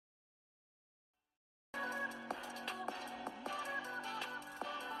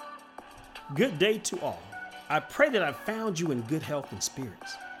Good day to all. I pray that I've found you in good health and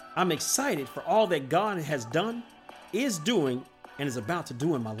spirits. I'm excited for all that God has done, is doing, and is about to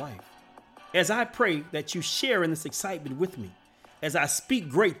do in my life. As I pray that you share in this excitement with me, as I speak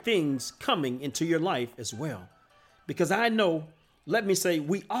great things coming into your life as well. Because I know, let me say,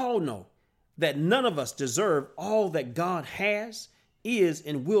 we all know that none of us deserve all that God has, is,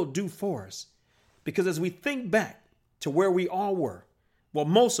 and will do for us. Because as we think back to where we all were, well,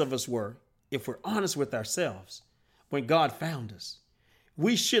 most of us were, if we're honest with ourselves, when God found us,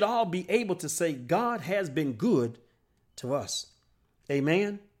 we should all be able to say God has been good to us.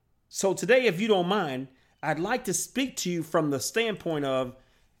 Amen. So today, if you don't mind, I'd like to speak to you from the standpoint of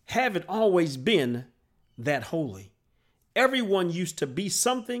haven't always been that holy. Everyone used to be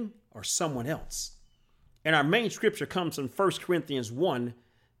something or someone else. And our main scripture comes from 1 Corinthians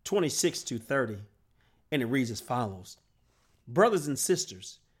 1:26-30. And it reads as follows. Brothers and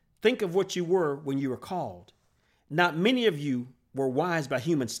sisters, think of what you were when you were called. Not many of you were wise by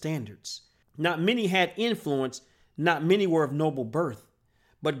human standards. Not many had influence. Not many were of noble birth.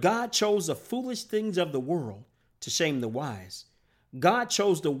 But God chose the foolish things of the world to shame the wise. God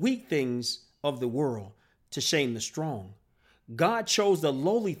chose the weak things of the world to shame the strong. God chose the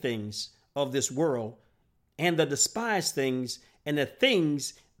lowly things of this world and the despised things and the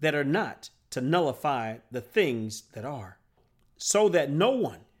things that are not to nullify the things that are, so that no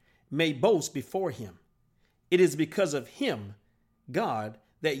one may boast before him. It is because of him, God,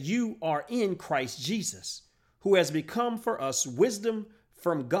 that you are in Christ Jesus, who has become for us wisdom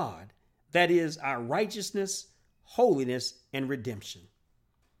from God, that is our righteousness, holiness, and redemption.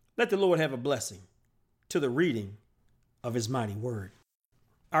 Let the Lord have a blessing to the reading of his mighty word.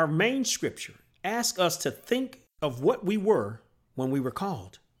 Our main scripture asks us to think of what we were when we were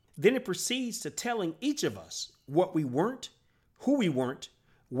called. Then it proceeds to telling each of us what we weren't, who we weren't,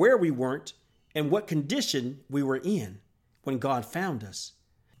 where we weren't, and what condition we were in when God found us.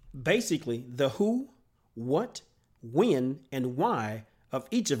 Basically, the who, what, when, and why of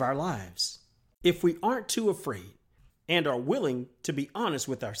each of our lives. If we aren't too afraid and are willing to be honest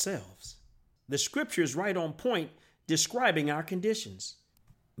with ourselves, the scripture is right on point describing our conditions.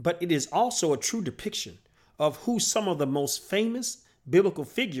 But it is also a true depiction of who some of the most famous biblical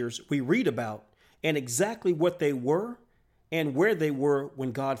figures we read about and exactly what they were and where they were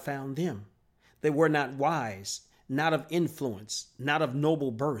when God found them. They were not wise, not of influence, not of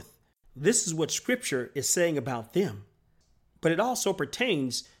noble birth. This is what scripture is saying about them. But it also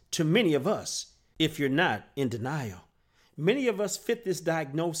pertains to many of us, if you're not in denial. Many of us fit this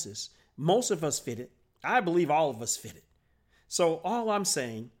diagnosis. Most of us fit it. I believe all of us fit it. So all I'm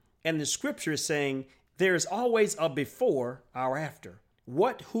saying, and the scripture is saying, there is always a before or after.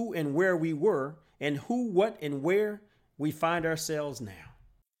 What, who, and where we were, and who, what, and where we find ourselves now.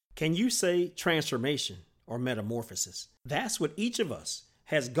 Can you say transformation or metamorphosis? That's what each of us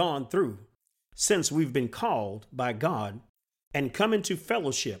has gone through since we've been called by God and come into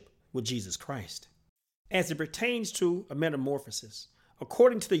fellowship with Jesus Christ. As it pertains to a metamorphosis,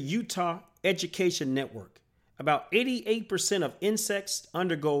 according to the Utah Education Network, about 88% of insects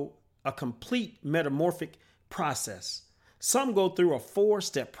undergo a complete metamorphic process. Some go through a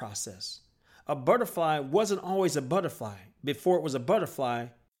 4-step process. A butterfly wasn't always a butterfly. Before it was a butterfly,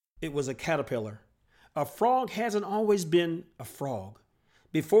 it was a caterpillar. A frog hasn't always been a frog.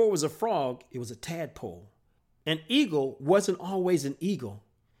 Before it was a frog, it was a tadpole. An eagle wasn't always an eagle.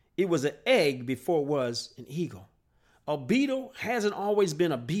 It was an egg before it was an eagle. A beetle hasn't always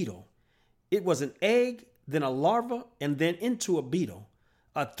been a beetle. It was an egg, then a larva, and then into a beetle.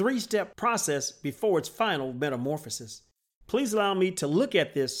 A 3-step process before its final metamorphosis. Please allow me to look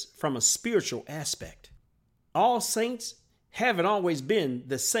at this from a spiritual aspect. All saints haven't always been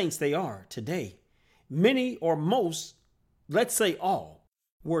the saints they are today. Many or most, let's say all,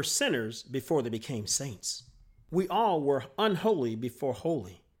 were sinners before they became saints. We all were unholy before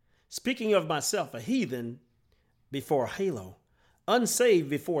holy. Speaking of myself, a heathen before a halo. Unsaved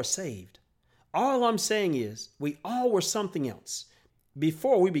before saved. All I'm saying is we all were something else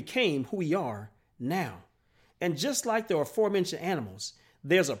before we became who we are now. And just like the aforementioned animals,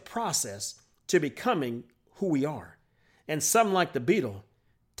 there's a process to becoming who we are. And some, like the beetle,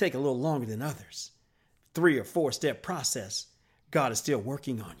 take a little longer than others. 3 or 4-step process. God is still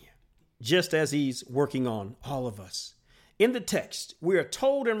working on you, just as he's working on all of us. In the text, we are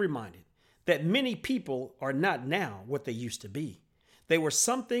told and reminded that many people are not now what they used to be. They were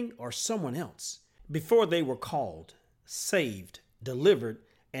something or someone else before they were called, saved, delivered,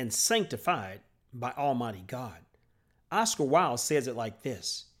 and sanctified by Almighty God. Oscar Wilde says it like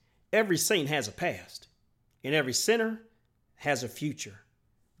this: every saint has a past, and every sinner has a future.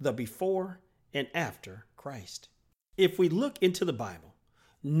 the before and after Christ. If we look into the Bible,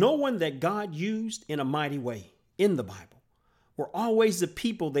 no one that God used in a mighty way in the Bible were always the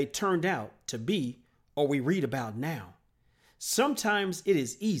people they turned out to be or we read about now. Sometimes it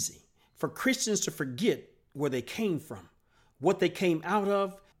is easy for Christians to forget where they came from, what they came out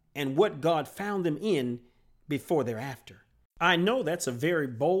of, and what God found them in before thereafter. I know that's a very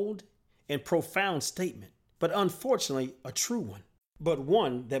bold and profound statement, but unfortunately a true one, but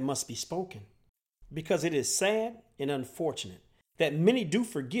one that must be spoken, because it is sad and unfortunate that many do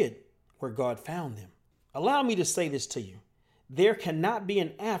forget where God found them. Allow me to say this to you. There cannot be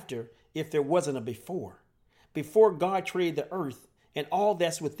an after if there wasn't a before. Before God created the earth and all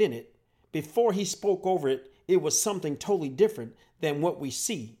that's within it, before he spoke over it, it was something totally different than what we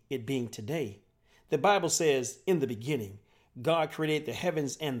see it being today. The Bible says, in the beginning, God created the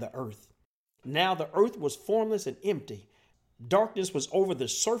heavens and the earth. Now the earth was formless and empty. Darkness was over the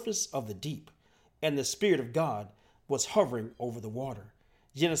surface of the deep, and the Spirit of God was hovering over the water.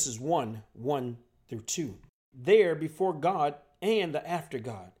 Genesis 1:1-2. There before God and the after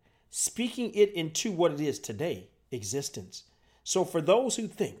God, speaking it into what it is today, existence. So for those who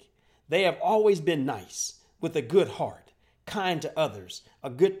think they have always been nice, with a good heart, kind to others, a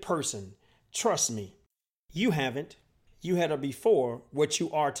good person, trust me, you haven't. You had a before what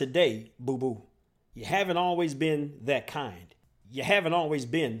you are today, boo-boo. You haven't always been that kind. You haven't always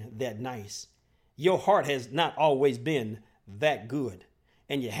been that nice. Your heart has not always been that good.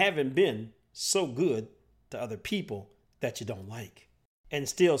 And you haven't been so good to other people that you don't like. And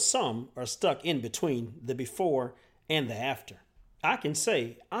still some are stuck in between the before and the after. I can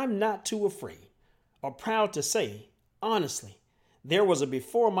say I'm not too afraid or proud to say, honestly, there was a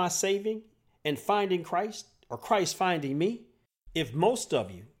before my saving and finding Christ, or Christ finding me, if most of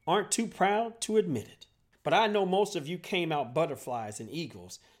you aren't too proud to admit it. But I know most of you came out butterflies and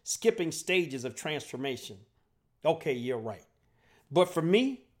eagles, skipping stages of transformation. Okay, you're right. But for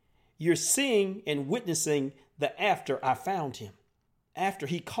me, you're seeing and witnessing the after I found him, after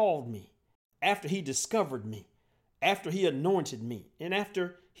he called me, after he discovered me, after he anointed me, and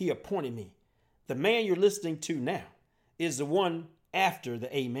after he appointed me. The man you're listening to now is the one after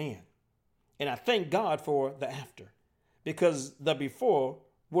the amen. And I thank God for the after, because the before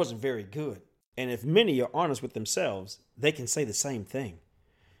wasn't very good. And if many are honest with themselves, they can say the same thing.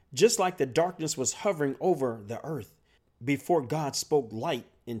 Just like the darkness was hovering over the earth before God spoke light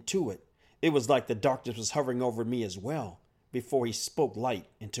into it, it was like the darkness was hovering over me as well before he spoke light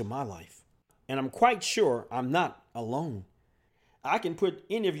into my life. And I'm quite sure I'm not alone. I can put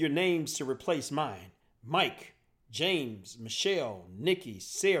any of your names to replace mine. Mike, James, Michelle, Nikki,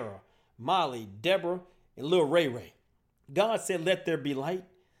 Sarah, Molly, Deborah, and Lil Ray Ray. God said, let there be light,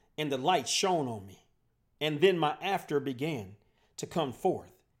 and the light shone on me. And then my after began to come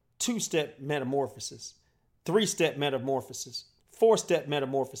forth. 2-step metamorphosis, 3-step metamorphosis, 4-step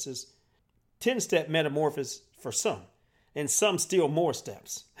metamorphosis, 10-step metamorphosis for some, and some still more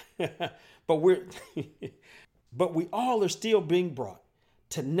steps. But we all are still being brought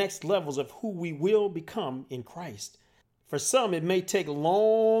to next levels of who we will become in Christ. For some, it may take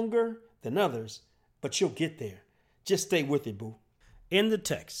longer than others, but you'll get there. Just stay with it, boo. In the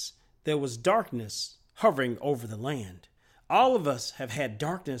text, there was darkness hovering over the land. All of us have had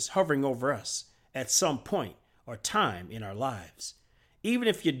darkness hovering over us at some point or time in our lives. Even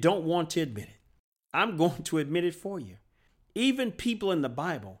if you don't want to admit it, I'm going to admit it for you. Even people in the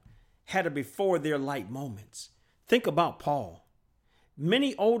Bible had a before their light moments. Think about Paul.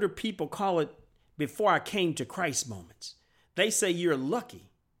 Many older people call it before I came to Christ moments. They say you're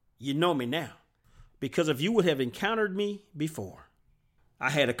lucky you know me now, because if you would have encountered me before I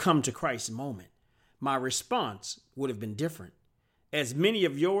had a come to Christ moment, my response would have been different, as many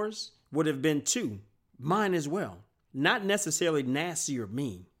of yours would have been too, mine as well. Not necessarily nasty or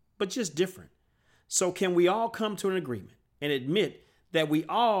mean, but just different. So can we all come to an agreement and admit that we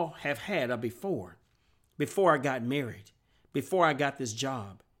all have had a before I got married, before I got this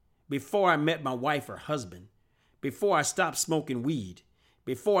job, before I met my wife or husband, before I stopped smoking weed,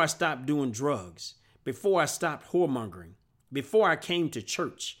 before I stopped doing drugs, before I stopped whoremongering, before I came to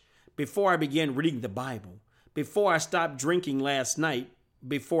church, before I began reading the Bible, before I stopped drinking last night,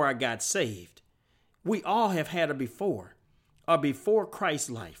 before I got saved. We all have had a before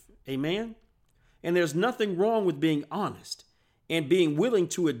Christ life. Amen? And there's nothing wrong with being honest and being willing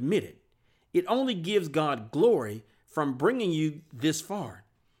to admit it. It only gives God glory from bringing you this far,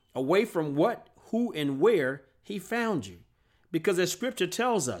 away from what, who, and where he found you. Because as scripture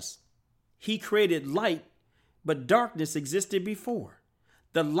tells us, he created light, but darkness existed before.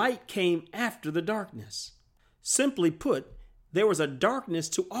 The light came after the darkness. Simply put, There was a darkness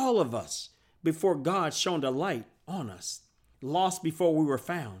to all of us before God shone a light on us. Lost before we were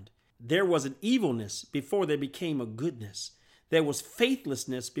found. There was an evilness before there became a goodness. There was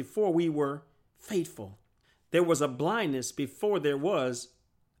faithlessness before we were faithful. There was a blindness before there was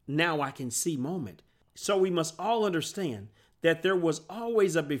now I can see moment. So we must all understand that there was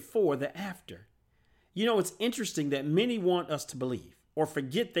always a before the after. You know, it's interesting that many want us to believe or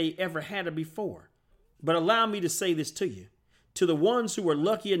forget they ever had a before. But allow me to say this to you, to the ones who were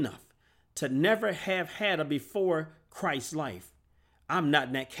lucky enough to never have had a before Christ's life. I'm not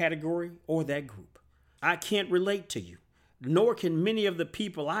in that category or that group. I can't relate to you, nor can many of the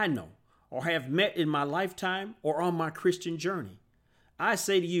people I know or have met in my lifetime or on my Christian journey. I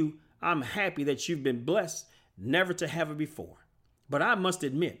say to you, I'm happy that you've been blessed never to have a before. But I must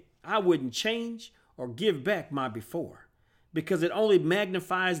admit, I wouldn't change or give back my before because it only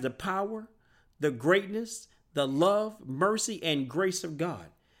magnifies the power, the greatness, the love, mercy, and grace of God,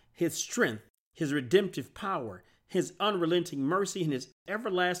 his strength, his redemptive power, his unrelenting mercy, and his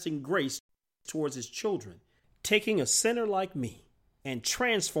everlasting grace towards his children, taking a sinner like me and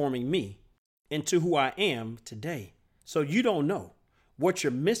transforming me into who I am today. So you don't know what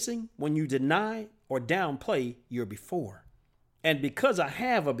you're missing when you deny or downplay your before. And because I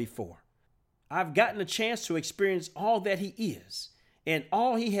have a before, I've gotten a chance to experience all that he is and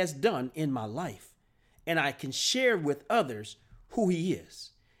all he has done in my life. And I can share with others who he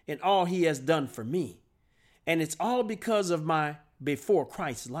is and all he has done for me. And it's all because of my before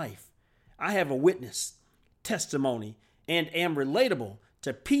Christ's life. I have a witness, testimony, and am relatable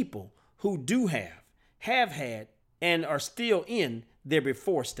to people who do have had, and are still in their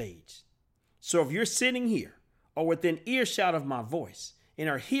before stage. So if you're sitting here or within earshot of my voice and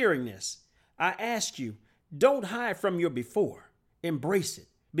are hearing this, I ask you, don't hide from your before. Embrace it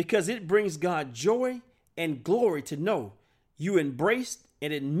because it brings God joy and glory to know you embraced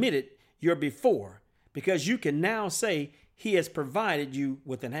and admitted your before, because you can now say he has provided you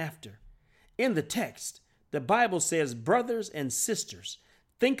with an after. In the text, the Bible says, brothers and sisters,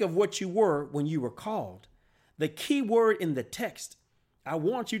 think of what you were when you were called. The key word in the text I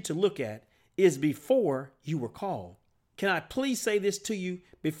want you to look at is before you were called. Can I please say this to you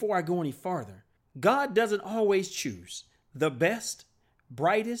before I go any farther? God doesn't always choose the best,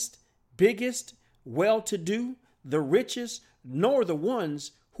 brightest, biggest, well-to-do, the richest, nor the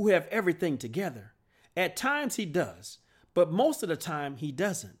ones who have everything together. At times he does, but most of the time he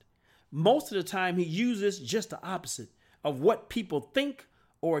doesn't. Most of the time he uses just the opposite of what people think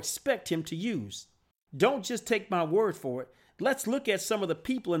or expect him to use. Don't just take my word for it. Let's look at some of the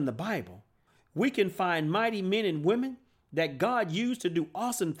people in the Bible. We can find mighty men and women that God used to do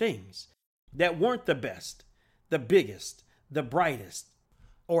awesome things that weren't the best, the biggest, the brightest,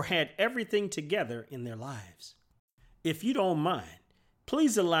 or had everything together in their lives. If you don't mind,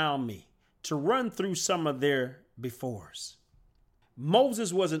 please allow me to run through some of their befores.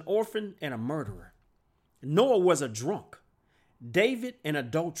 Moses was an orphan and a murderer. Noah was a drunk. David an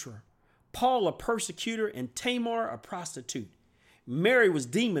adulterer. Paul a persecutor, and Tamar a prostitute. Mary was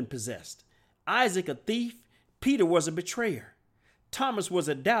demon possessed. Isaac a thief. Peter was a betrayer. Thomas was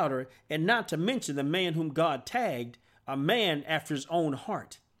a doubter, and not to mention the man whom God tagged, a man after his own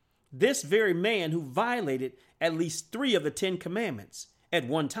heart. This very man who violated at least 3 of the 10 commandments at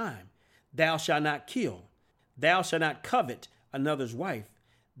one time. Thou shalt not kill. Thou shalt not covet another's wife.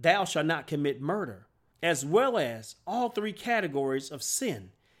 Thou shalt not commit murder, as well as all 3 categories of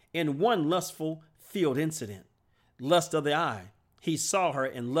sin in one lustful field incident. Lust of the eye, he saw her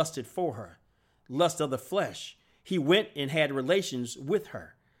and lusted for her. Lust of the flesh, he went and had relations with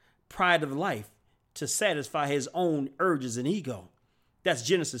her. Pride of life, to satisfy his own urges and ego. That's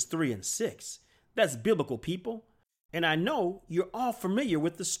Genesis 3 and 6. That's biblical, people. And I know you're all familiar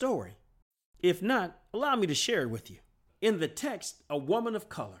with the story. If not, allow me to share it with you. In the text, a woman of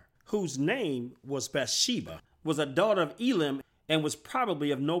color, whose name was Bathsheba, was a daughter of Elam and was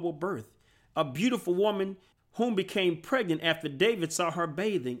probably of noble birth. A beautiful woman whom became pregnant after David saw her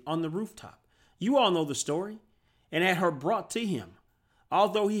bathing on the rooftop. You all know the story. And had her brought to him.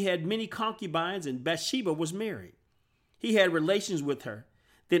 Although he had many concubines and Bathsheba was married. He had relations with her,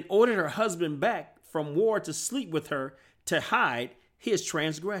 then ordered her husband back from war to sleep with her to hide his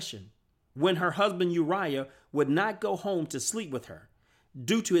transgression. When her husband Uriah would not go home to sleep with her,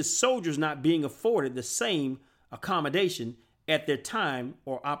 due to his soldiers not being afforded the same accommodation at their time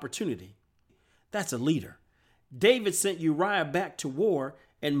or opportunity. That's a leader. David sent Uriah back to war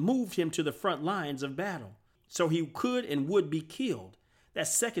and moved him to the front lines of battle so he could and would be killed.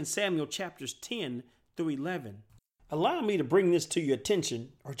 That's 2 Samuel chapters 10 through 11. Allow me to bring this to your attention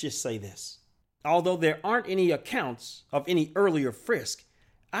or just say this. Although there aren't any accounts of any earlier frisk,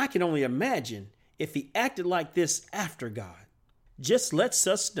 I can only imagine if he acted like this after God. Just lets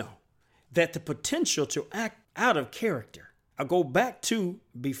us know that the potential to act out of character, or go back to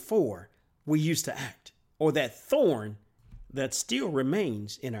before we used to act, or that thorn that still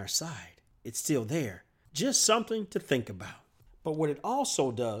remains in our side. It's still there. Just something to think about. But what it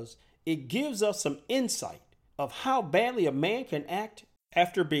also does, it gives us some insight of how badly a man can act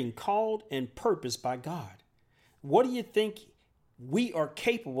after being called and purposed by God. What do you think we are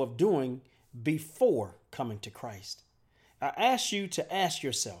capable of doing before coming to Christ? I ask you to ask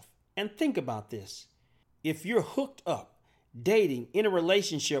yourself and think about this. If you're hooked up, dating, in a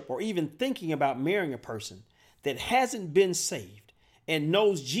relationship, or even thinking about marrying a person that hasn't been saved and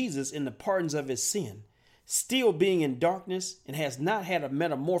knows Jesus in the pardons of his sin, still being in darkness and has not had a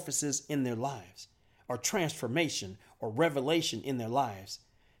metamorphosis in their lives, or transformation or revelation in their lives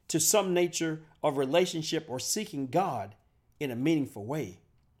to some nature of relationship or seeking God in a meaningful way,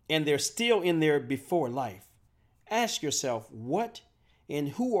 and they're still in their before life, ask yourself, what and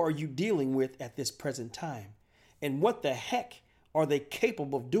who are you dealing with at this present time? And what the heck are they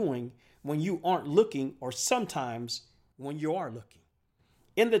capable of doing when you aren't looking, or sometimes when you are looking?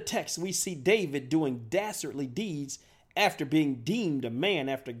 In the text, we see David doing dastardly deeds after being deemed a man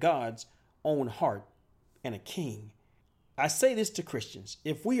after God's own heart and a king. I say this to Christians: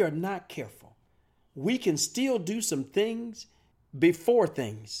 if we are not careful, we can still do some things before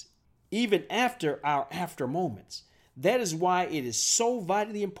things, even after our after moments. That is why it is so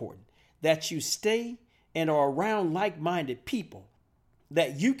vitally important that you stay and are around like-minded people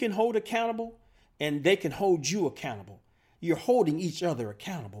that you can hold accountable and they can hold you accountable. You're holding each other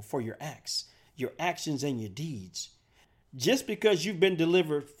accountable for your acts, your actions, and your deeds. Just because you've been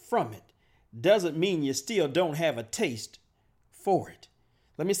delivered from it doesn't mean you still don't have a taste for it.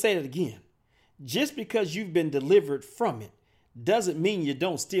 Let me say that again. Just because you've been delivered from it doesn't mean you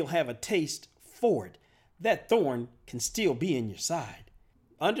don't still have a taste for it. That thorn can still be in your side.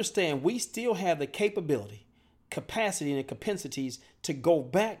 Understand, we still have the capability, capacity, and capacities to go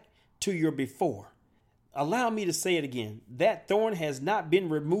back to your before. Allow me to say it again. That thorn has not been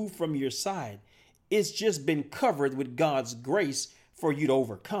removed from your side. It's just been covered with God's grace for you to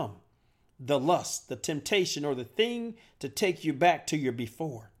overcome the lust, the temptation, or the thing to take you back to your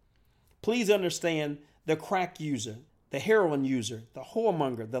before. Please understand, the crack user, the heroin user, the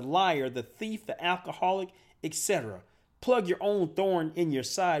whoremonger, the liar, the thief, the alcoholic, etc. Plug your own thorn in your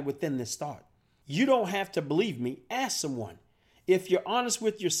side within this thought. You don't have to believe me. Ask someone. If you're honest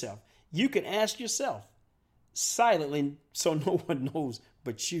with yourself, you can ask yourself silently so no one knows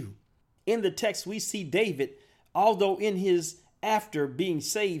but you. In the text, we see David, although in his after being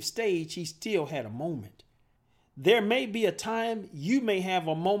saved stage, he still had a moment. There may be a time you may have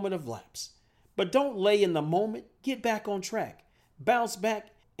a moment of lapse, but don't lay in the moment. Get back on track, bounce back,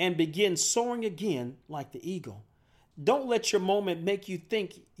 and begin soaring again like the eagle. Don't let your moment make you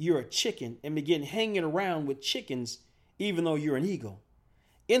think you're a chicken and begin hanging around with chickens even though you're an eagle.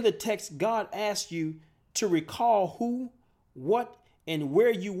 In the text, God asks you to recall who, what, and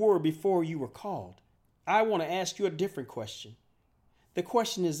where you were before you were called. I want to ask you a different question. The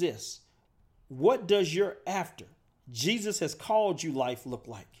question is this: what does your after Jesus has called you life look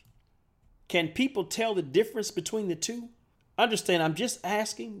like? Can people tell the difference between the two? Understand, I'm just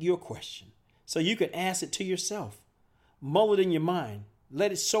asking you a question so you can ask it to yourself. Mull it in your mind.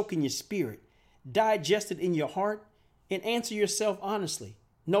 Let it soak in your spirit. Digest it in your heart and answer yourself honestly.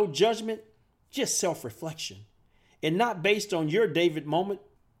 No judgment, just self-reflection. And not based on your David moment,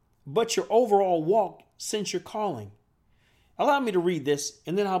 but your overall walk since your calling. Allow me to read this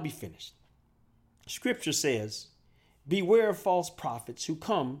and then I'll be finished. Scripture says, "Beware of false prophets who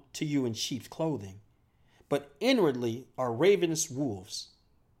come to you in sheep's clothing, but inwardly are ravenous wolves.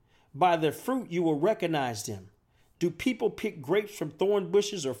 By their fruit you will recognize them. Do people pick grapes from thorn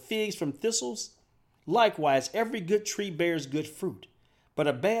bushes or figs from thistles? Likewise, every good tree bears good fruit, but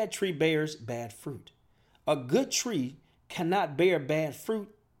a bad tree bears bad fruit. A good tree cannot bear bad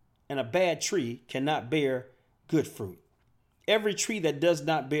fruit, and a bad tree cannot bear good fruit. Every tree that does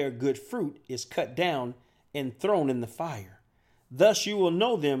not bear good fruit is cut down and thrown in the fire. Thus you will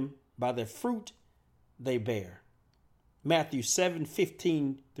know them by the fruit they bear." Matthew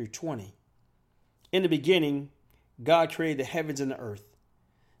 7:15 through 20. In the beginning, God created the heavens and the earth.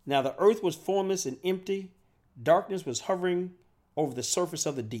 Now the earth was formless and empty. Darkness was hovering over the surface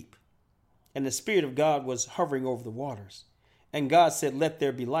of the deep, and the Spirit of God was hovering over the waters. And God said, "Let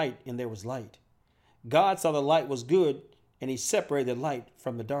there be light," and there was light. God saw the light was good, and he separated the light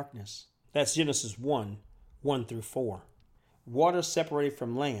from the darkness. That's Genesis 1:1 through 4. Water separated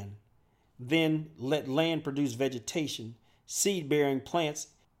from land. Then let land produce vegetation, seed-bearing plants,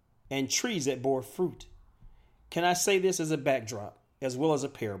 and trees that bore fruit. Can I say this as a backdrop, as well as a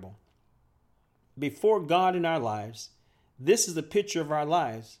parable? Before God in our lives, this is the picture of our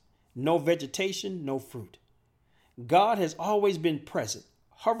lives. No vegetation, no fruit. God has always been present,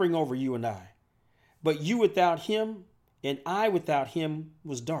 hovering over you and I. But you without him and I without him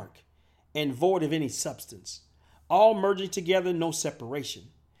was dark and void of any substance. All merging together, no separation.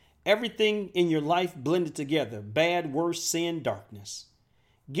 Everything in your life blended together, bad, worse, sin, darkness.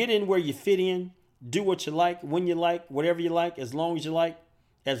 Get in where you fit in. Do what you like, when you like, whatever you like, as long as you like,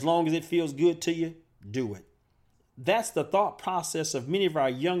 as long as it feels good to you, do it. That's the thought process of many of our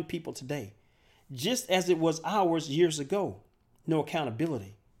young people today, just as it was ours years ago. No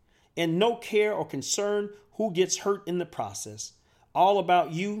accountability and no care or concern who gets hurt in the process. All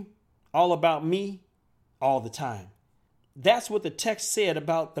about you, all about me, all the time. That's what the text said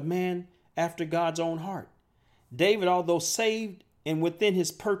about the man after God's own heart. David, although saved and within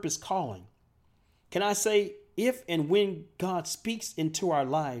his purpose calling. Can I say, if and when God speaks into our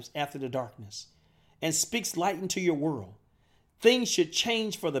lives after the darkness and speaks light into your world, things should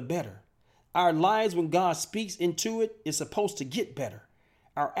change for the better. Our lives, when God speaks into it, is supposed to get better.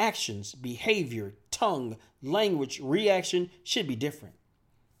 Our actions, behavior, tongue, language, reaction should be different.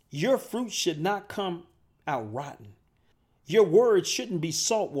 Your fruit should not come out rotten. Your words shouldn't be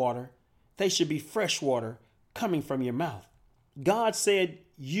salt water. They should be fresh water coming from your mouth. God said,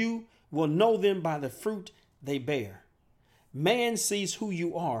 you will know them by the fruit they bear. Man sees who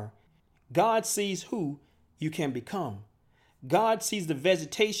you are. God sees who you can become. God sees the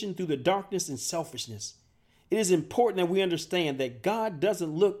vegetation through the darkness and selfishness. It is important that we understand that God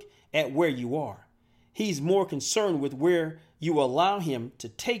doesn't look at where you are. He's more concerned with where you allow him to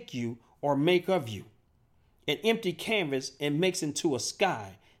take you or make of you. An empty canvas and makes into a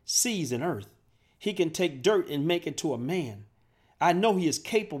sky, seas, and earth. He can take dirt and make into a man. I know he is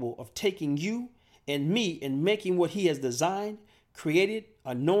capable of taking you and me and making what he has designed, created,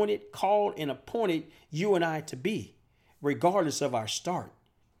 anointed, called, and appointed you and I to be, regardless of our start.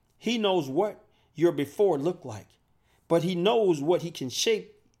 He knows what your before looked like, but he knows what he can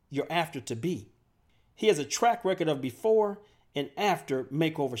shape your after to be. He has a track record of before and after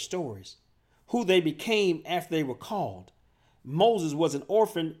makeover stories, who they became after they were called. Moses was an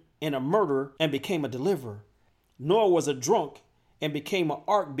orphan and a murderer and became a deliverer. Noah was a drunk and became an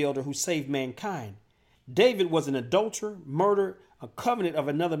ark builder who saved mankind. David was an adulterer, murdered a covenant of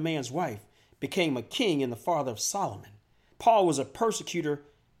another man's wife, became a king and the father of Solomon. Paul was a persecutor,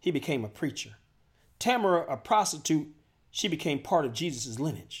 he became a preacher. Tamara, a prostitute, she became part of Jesus'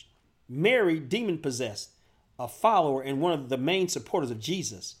 lineage. Mary, demon-possessed, a follower and one of the main supporters of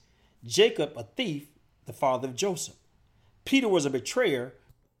Jesus. Jacob, a thief, the father of Joseph. Peter was a betrayer,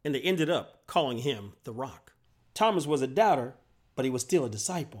 and they ended up calling him the Rock. Thomas was a doubter, but he was still a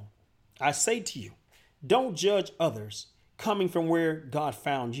disciple. I say to you, don't judge others coming from where God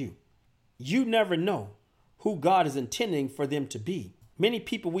found you. You never know who God is intending for them to be. Many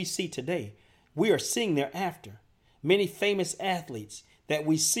people we see today, we are seeing their after. Many famous athletes that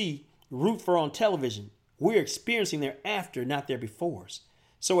we see root for on television, we're experiencing their after, not their befores.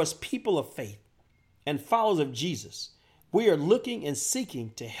 So as people of faith and followers of Jesus, we are looking and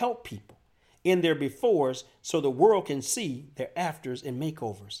seeking to help people in their befores so the world can see their afters and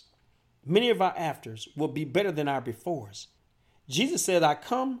makeovers. Many of our afters will be better than our befores. Jesus said, I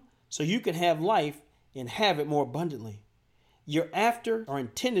come so you can have life and have it more abundantly. Your after are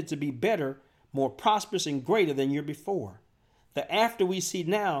intended to be better, more prosperous, and greater than your before. The after we see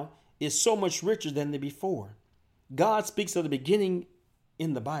now is so much richer than the before. God speaks of the beginning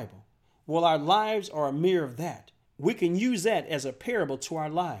in the Bible. Well, our lives are a mirror of that. We can use that as a parable to our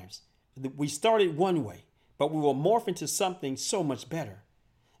lives. We started one way, but we will morph into something so much better.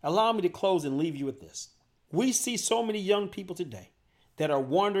 Allow me to close and leave you with this. We see so many young people today that are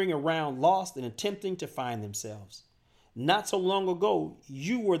wandering around lost and attempting to find themselves. Not so long ago,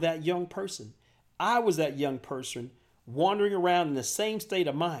 you were that young person. I was that young person wandering around in the same state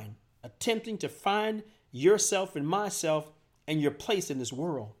of mind, attempting to find yourself and myself and your place in this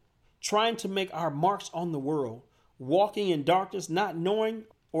world, trying to make our marks on the world, walking in darkness, not knowing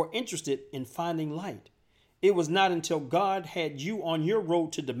or interested in finding light. It was not until God had you on your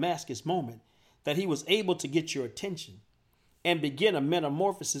road to Damascus moment that he was able to get your attention and begin a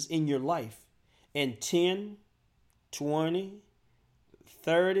metamorphosis in your life. And 10, 20,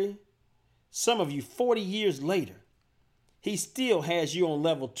 30, some of you 40 years later, he still has you on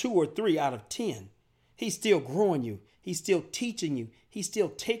level 2 or 3 out of 10. He's still growing you. He's still teaching you. He's still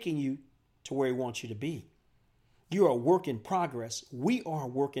taking you to where he wants you to be. You're a work in progress. We are a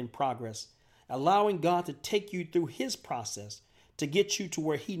work in progress, allowing God to take you through his process to get you to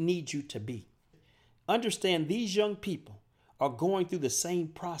where he needs you to be. Understand these young people are going through the same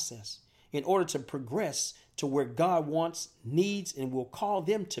process in order to progress to where God wants, needs, and will call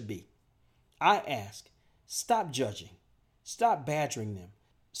them to be. I ask, stop judging, stop badgering them,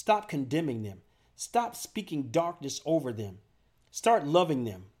 stop condemning them, stop speaking darkness over them. Start loving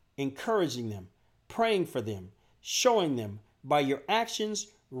them, encouraging them, praying for them, showing them by your actions,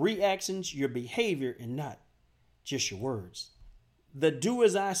 reactions, your behavior, and not just your words. The do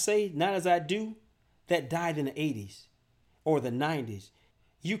as I say, not as I do, that died in the 80s or the 90s.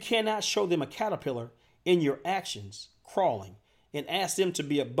 You cannot show them a caterpillar in your actions, crawling, and ask them to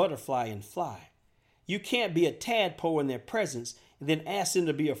be a butterfly and fly. You can't be a tadpole in their presence and then ask them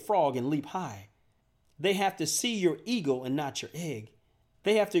to be a frog and leap high. They have to see your eagle and not your egg.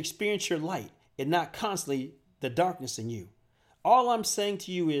 They have to experience your light and not constantly the darkness in you. All I'm saying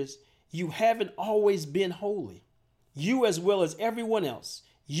to you is you haven't always been holy. You, as well as everyone else,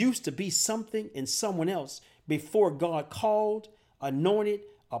 used to be something and someone else before God called, anointed,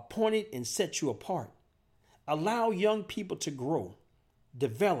 appointed, and set you apart. Allow young people to grow,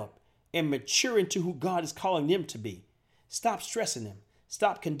 develop, and mature into who God is calling them to be. Stop stressing them.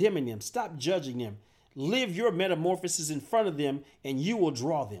 Stop condemning them. Stop judging them. Live your metamorphosis in front of them, and you will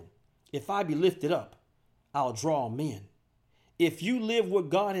draw them. If I be lifted up, I'll draw men. If you live what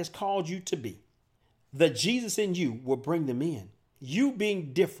God has called you to be, the Jesus in you will bring them in. You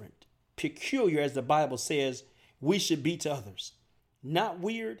being different, peculiar, as the Bible says, we should be to others. Not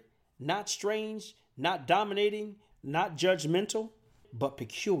weird, not strange, not dominating, not judgmental, but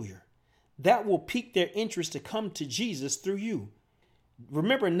peculiar. That will pique their interest to come to Jesus through you.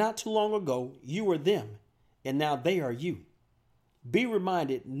 Remember, not too long ago, you were them, and now they are you. Be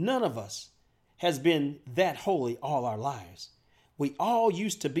reminded, none of us has been that holy all our lives. We all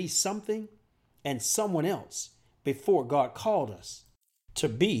used to be something and someone else before God called us to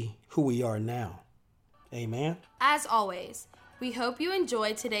be who we are now. Amen. As always, we hope you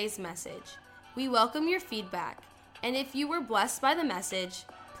enjoyed today's message. We welcome your feedback, and if you were blessed by the message,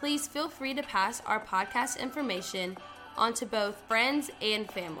 please feel free to pass our podcast information on to both friends and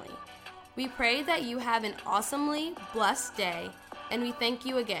family. We pray that you have an awesomely blessed day, and we thank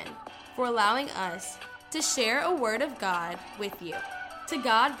you again for allowing us to share a word of God with you. To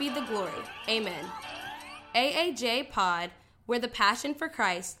God be the glory. Amen. AAJ Pod, where the passion for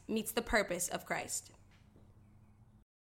Christ meets the purpose of Christ.